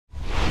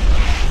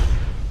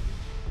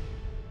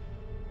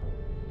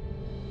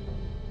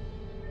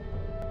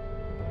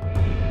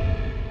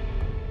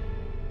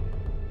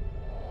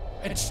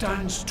It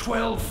stands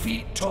 12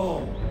 feet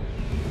tall,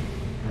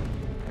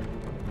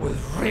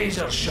 with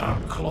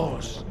razor-sharp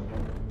claws.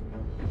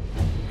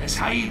 His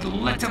hide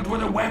littered with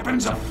the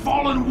weapons of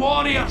fallen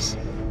warriors.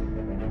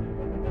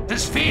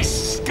 His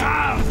face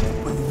scarred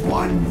with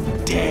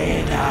one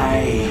dead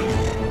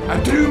eye.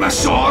 I drew my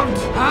sword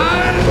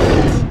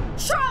and...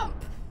 Chomp!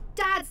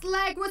 Dad's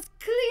leg was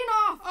clean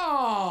off!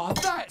 Oh,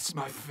 that's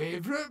my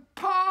favourite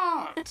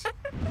part.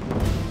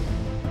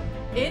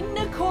 In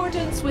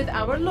accordance with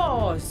our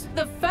laws,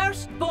 the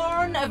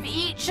firstborn of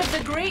each of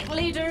the great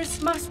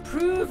leaders must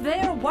prove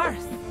their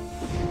worth.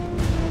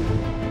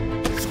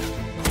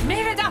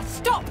 Merida,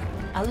 stop!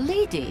 A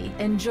lady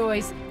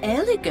enjoys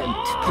elegant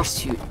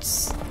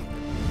pursuits.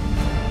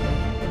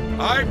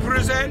 I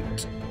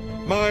present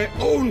my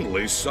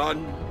only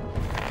son.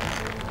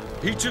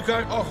 He took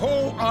out a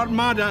whole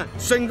armada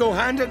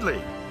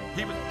single-handedly.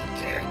 He was...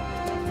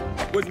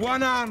 With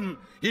one arm,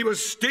 he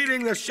was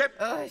steering the ship.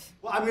 Well,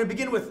 I'm going to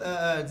begin with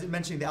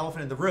mentioning the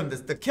elephant in the room,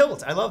 the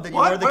kilt. I love that you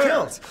wear the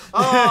kilt.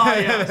 Oh,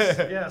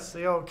 yes. Yes,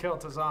 the old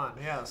kilt is on,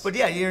 yes. But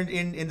yeah, you're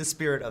in the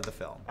spirit of the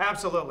film.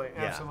 Absolutely,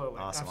 Yeah. absolutely.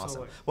 Awesome,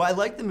 absolutely. awesome. Well, I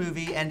like the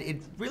movie, and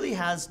it really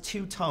has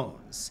two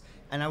tones.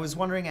 And I was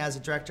wondering, as a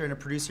director and a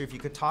producer, if you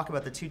could talk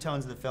about the two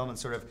tones of the film and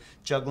sort of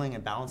juggling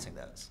and balancing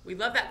those. We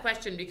love that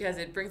question because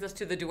it brings us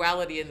to the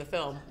duality in the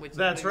film. Which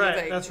That's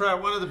right, that's right.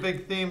 One of the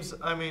big themes,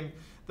 I mean,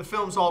 the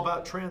film's all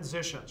about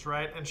transitions,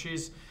 right? And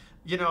she's,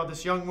 you know,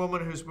 this young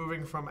woman who's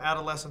moving from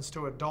adolescence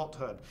to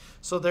adulthood.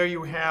 So there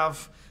you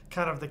have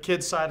kind of the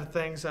kid side of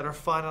things that are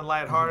fun and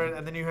lighthearted,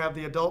 and then you have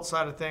the adult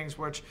side of things,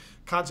 which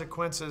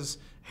consequences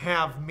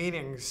have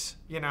meanings,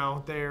 you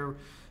know, they're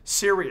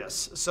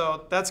serious.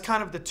 So that's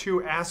kind of the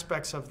two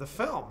aspects of the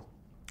film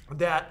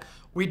that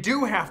we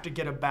do have to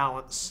get a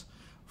balance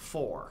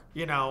for,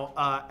 you know,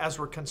 as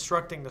we're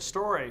constructing the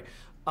story.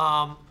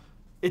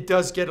 It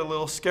does get a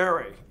little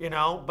scary, you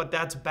know, but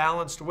that's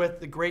balanced with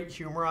the great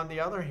humor on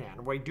the other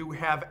hand. We do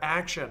have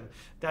action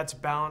that's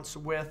balanced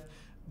with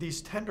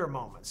these tender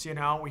moments, you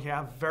know. We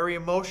have very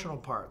emotional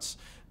parts,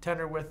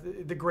 tender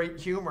with the great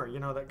humor, you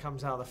know, that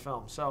comes out of the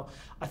film. So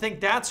I think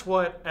that's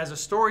what, as a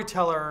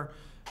storyteller,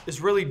 is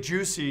really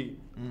juicy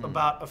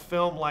about a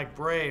film like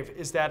Brave,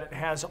 is that it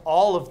has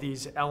all of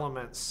these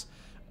elements.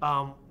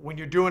 When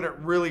you're doing it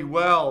really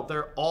well,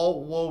 they're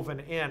all woven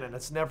in, and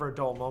it's never a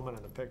dull moment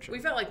in the picture. We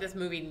felt like this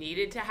movie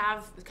needed to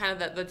have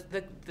kind of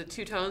the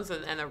two tones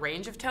and the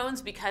range of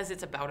tones because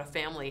it's about a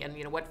family, and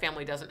you know what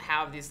family doesn't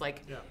have these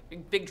like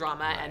big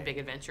drama and big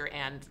adventure,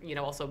 and you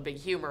know also big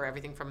humor,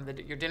 everything from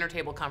your dinner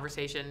table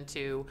conversation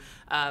to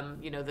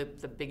you know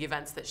the big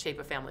events that shape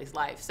a family's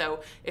life.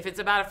 So if it's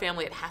about a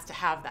family, it has to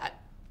have that.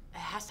 It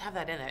has to have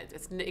that in it.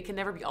 It can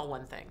never be all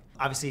one thing.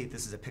 Obviously,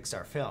 this is a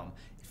Pixar film.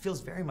 It feels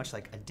very much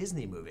like a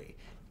Disney movie.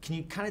 Can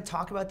you kind of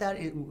talk about that?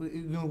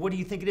 What do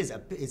you think it is?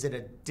 Is it a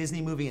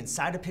Disney movie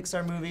inside a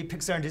Pixar movie?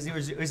 Pixar and Disney, or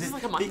is it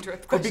like a mind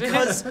trip or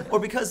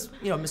question. because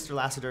you know Mr.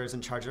 Lasseter is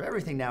in charge of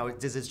everything now?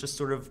 Does it just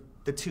sort of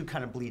the two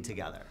kind of bleed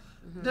together?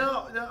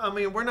 No, I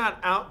mean we're not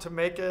out to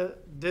make a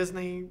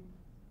Disney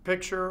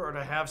picture or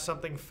to have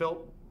something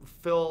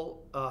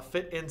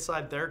fit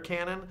inside their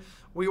canon.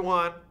 We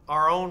want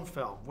our own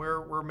film.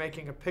 We're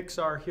making a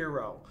Pixar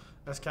hero,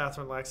 as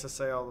Catherine likes to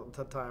say all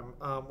the time.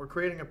 We're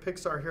creating a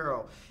Pixar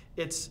hero.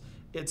 It's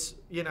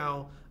you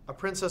know a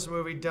princess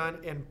movie done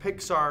in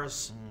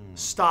Pixar's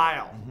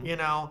style. You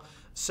know,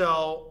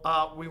 so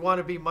we want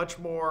to be much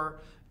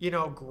more you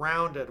know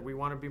grounded. We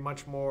want to be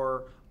much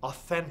more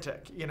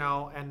authentic. You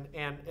know, and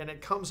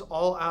it comes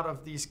all out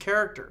of these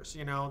characters.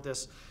 You know,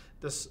 this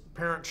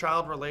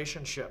parent-child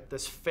relationship,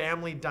 this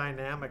family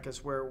dynamic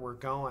is where we're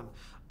going.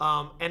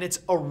 And it's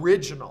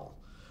original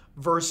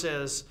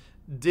versus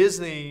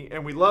Disney,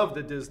 and we love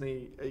the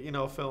Disney, you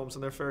know, films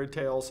and their fairy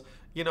tales.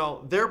 You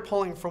know, they're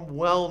pulling from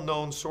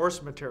well-known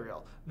source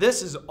material.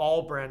 This is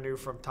all brand new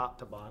from top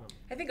to bottom.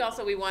 I think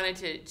also we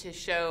wanted to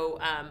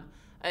show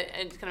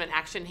and kind of an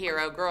action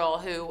hero girl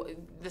who,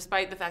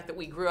 despite the fact that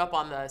we grew up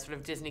on the sort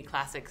of Disney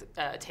classic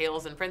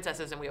tales and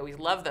princesses, and we always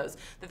love those,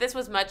 that this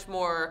was much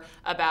more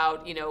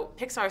about, you know,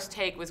 Pixar's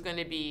take was going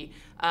to be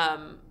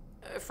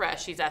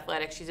fresh. She's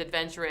athletic, she's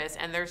adventurous,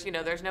 and there's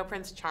no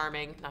Prince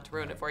Charming, not to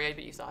ruin it for you,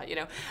 but you saw it, you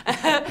know.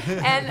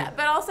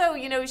 But also,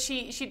 you know,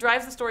 she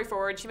drives the story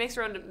forward. She makes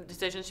her own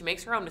decisions. She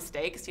makes her own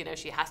mistakes. You know,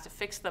 she has to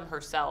fix them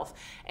herself.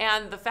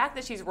 And the fact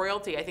that she's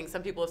royalty, I think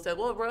some people have said,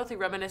 well, royalty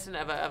reminiscent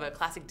of a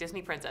classic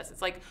Disney princess.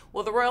 It's like,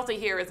 well, the royalty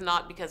here is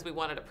not because we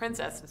wanted a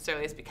princess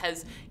necessarily. It's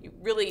because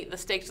really the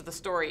stakes of the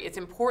story. It's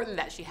important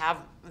that she have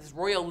this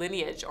royal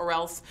lineage, or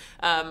else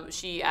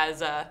she,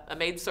 as a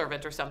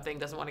maidservant or something,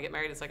 doesn't want to get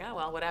married. It's like, oh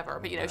well, whatever.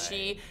 But you know,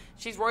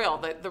 she's royal.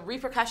 The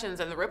repercussions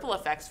and the ripple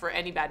effects for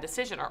any bad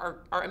decision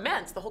are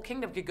immense. The whole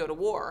kingdom could go to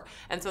war,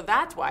 and so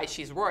that's why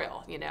she's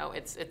royal. You know,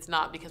 it's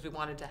not because we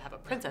wanted to have a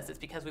princess. It's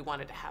because we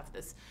wanted to have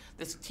this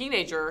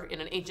teenager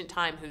in an ancient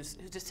time whose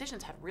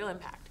decisions have real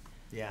impact.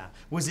 Yeah.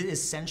 Was it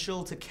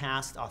essential to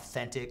cast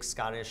authentic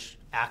Scottish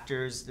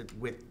actors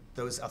with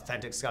those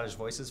authentic Scottish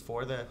voices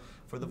for the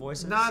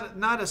voices?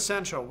 Not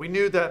essential. We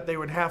knew that they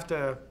would have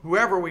to,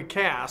 whoever we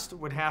cast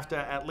would have to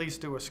at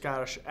least do a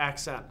Scottish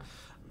accent.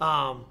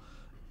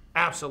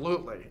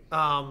 Absolutely.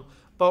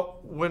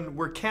 But when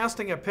we're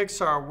casting at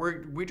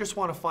Pixar, we just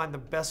want to find the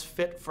best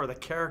fit for the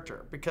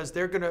character, because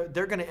they're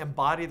gonna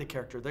embody the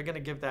character. They're gonna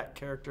give that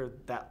character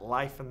that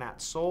life and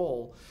that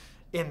soul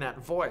in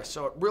that voice.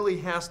 So it really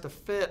has to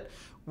fit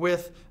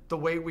with the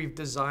way we've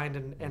designed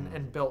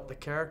and built the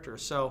character.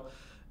 So,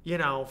 you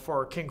know,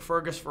 for King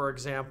Fergus, for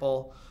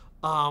example,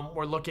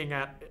 we're looking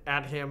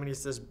at him, and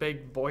he's this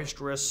big,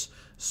 boisterous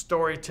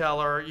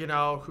storyteller, you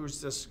know, who's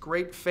this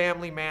great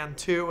family man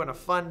too, and a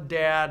fun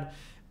dad,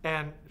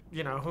 and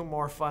you know, who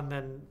more fun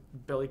than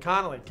Billy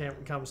Connolly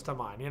comes to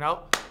mind, you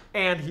know?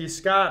 And he's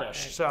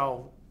Scottish,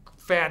 so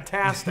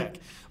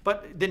fantastic.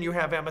 But then you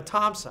have Emma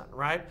Thompson,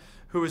 right?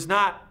 Who is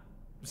not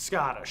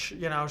Scottish,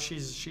 you know,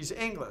 she's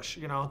English,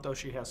 you know, though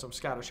she has some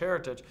Scottish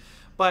heritage.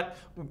 But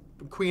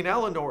Queen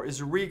Eleanor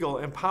is regal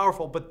and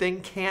powerful, but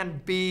then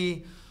can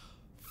be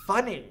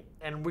funny.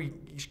 And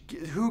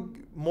who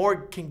more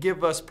can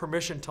give us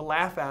permission to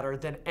laugh at her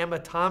than Emma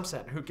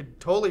Thompson, who could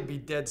totally be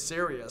dead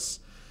serious,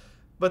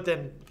 but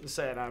then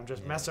saying, I'm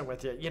just messing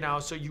with you, you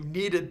know? So you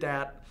needed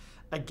that,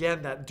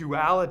 again, that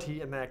duality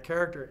in that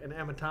character, and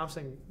Emma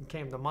Thompson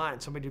came to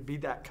mind. Somebody to be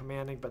that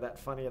commanding but that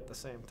funny at the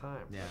same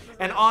time. Yeah.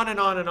 And on and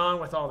on and on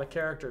with all the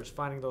characters,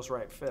 finding those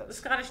right fits.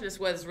 The Scottishness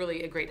was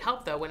really a great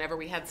help, though. Whenever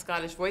we had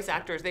Scottish voice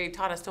actors, they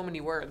taught us so many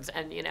words,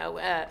 and you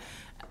know,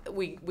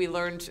 we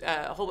learned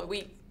a whole.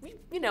 We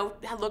you know,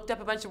 had looked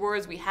up a bunch of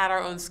words. We had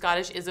our own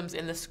Scottish isms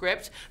in the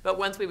script, but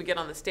once we would get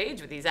on the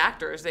stage with these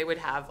actors, they would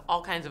have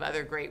all kinds of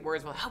other great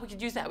words. Well, we could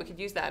use that,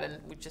 and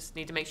we just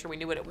need to make sure we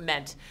knew what it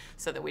meant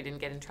so that we didn't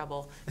get in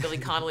trouble. Billy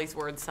Connolly's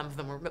words, some of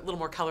them were a little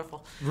more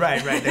colorful.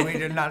 Right.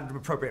 They're not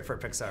appropriate for a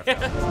Pixar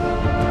film.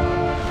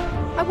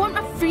 I want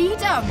my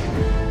freedom.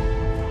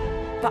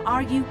 But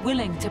are you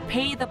willing to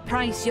pay the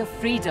price your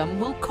freedom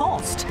will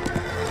cost?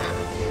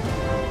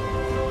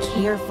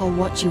 Careful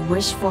what you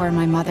wish for,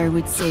 my mother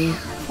would say.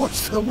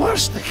 What's the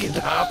worst that could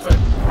happen?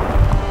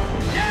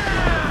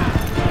 Yeah!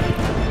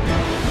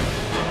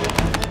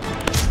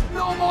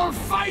 No more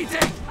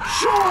fighting!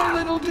 Show a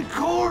little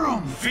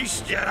decorum!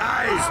 Feast your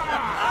eyes!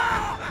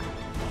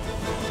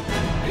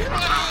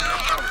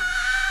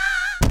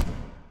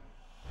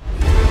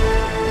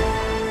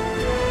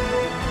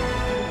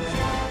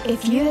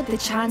 If you had the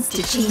chance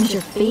to change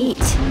your fate,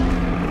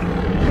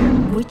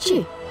 would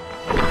you?